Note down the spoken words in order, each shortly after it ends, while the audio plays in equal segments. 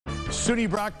SUNY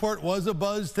Brockport was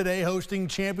abuzz today, hosting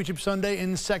Championship Sunday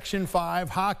in Section 5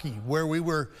 hockey, where we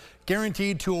were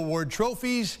guaranteed to award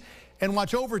trophies and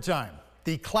watch overtime.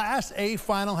 The Class A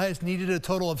final has needed a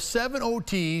total of 7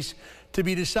 OTs to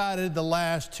be decided the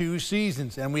last 2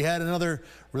 seasons. And we had another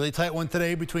really tight one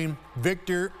today between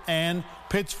Victor and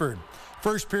Pittsford.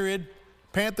 First period,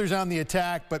 Panthers on the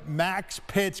attack, but Max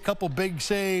Pitts, couple big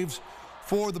saves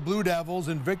for the Blue Devils,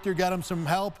 and Victor got him some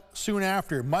help soon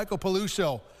after. Michael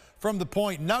Peluso from the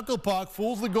point, knuckle puck,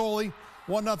 fools the goalie,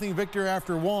 1-0 Victor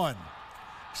after 1.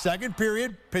 Second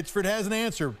period, Pittsford has an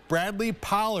answer. Bradley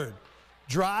Pollard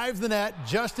drives the net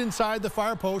just inside the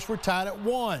far post. We're tied at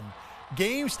 1.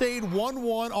 Game stayed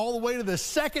 1-1 all the way to the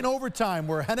second overtime,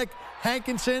 where Henrik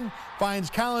Hankinson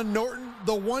finds Colin Norton,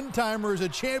 the one-timer, as a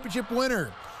championship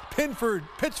winner.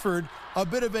 Pittsford, a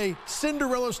bit of a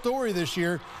Cinderella story this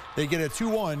year. They get a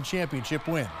 2-1 championship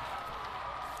win.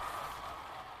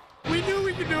 We knew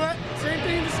we could do it. Same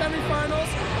thing in the semifinals.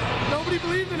 Nobody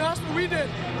believed in us, but we did.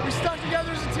 We stuck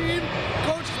together as a team.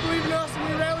 Coaches believed in us, and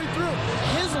we rallied through.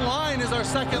 His line is our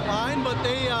second line, but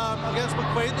they, against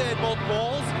McQuaid, they had both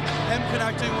goals. Him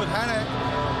connecting with Hennick.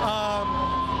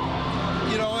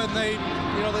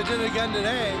 And they did it again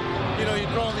today. You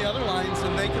throw in the other lines,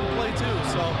 and they can play too.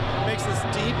 So it makes us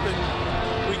deep,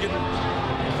 and we can,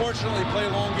 fortunately, play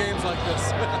long games like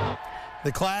this.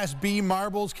 The Class B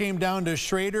marbles came down to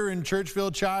Schroeder and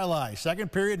Churchville Chili.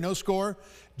 Second period, no score.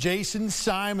 Jason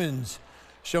Simons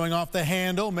showing off the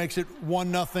handle, makes it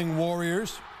 1-0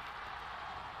 Warriors.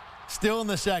 Still in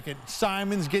the second,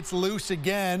 Simons gets loose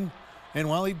again, and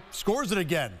well, he scores it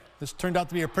again. This turned out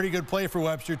to be a pretty good play for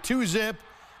Webster. 2-0,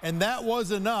 and that was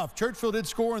enough. Churchville did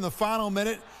score in the final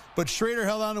minute, but Schroeder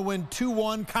held on to win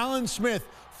 2-1. Colin Smith,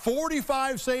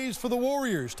 45 saves for the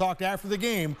Warriors, talked after the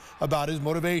game about his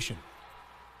motivation.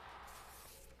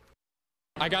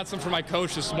 I got some from my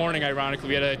coach this morning, ironically.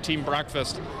 We had a team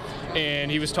breakfast,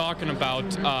 and he was talking about,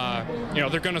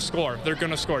 they're going to score. They're going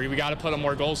to score. We got to put up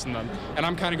more goals than them. And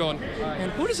I'm kind of going,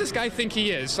 man, who does this guy think he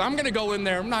is? So I'm going to go in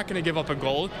there. I'm not going to give up a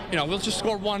goal. We'll just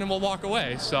score one and we'll walk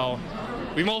away. So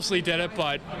we mostly did it,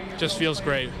 but just feels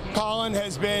great. Colin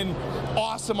has been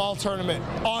awesome all tournament.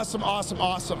 Awesome.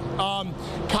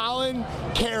 Colin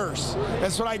cares.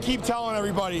 That's what I keep telling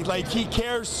everybody. Like, he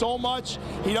cares so much.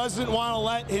 He doesn't want to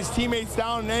let his teammates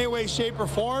down in any way, shape, or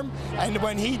form. And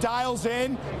when he dials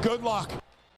in, good luck.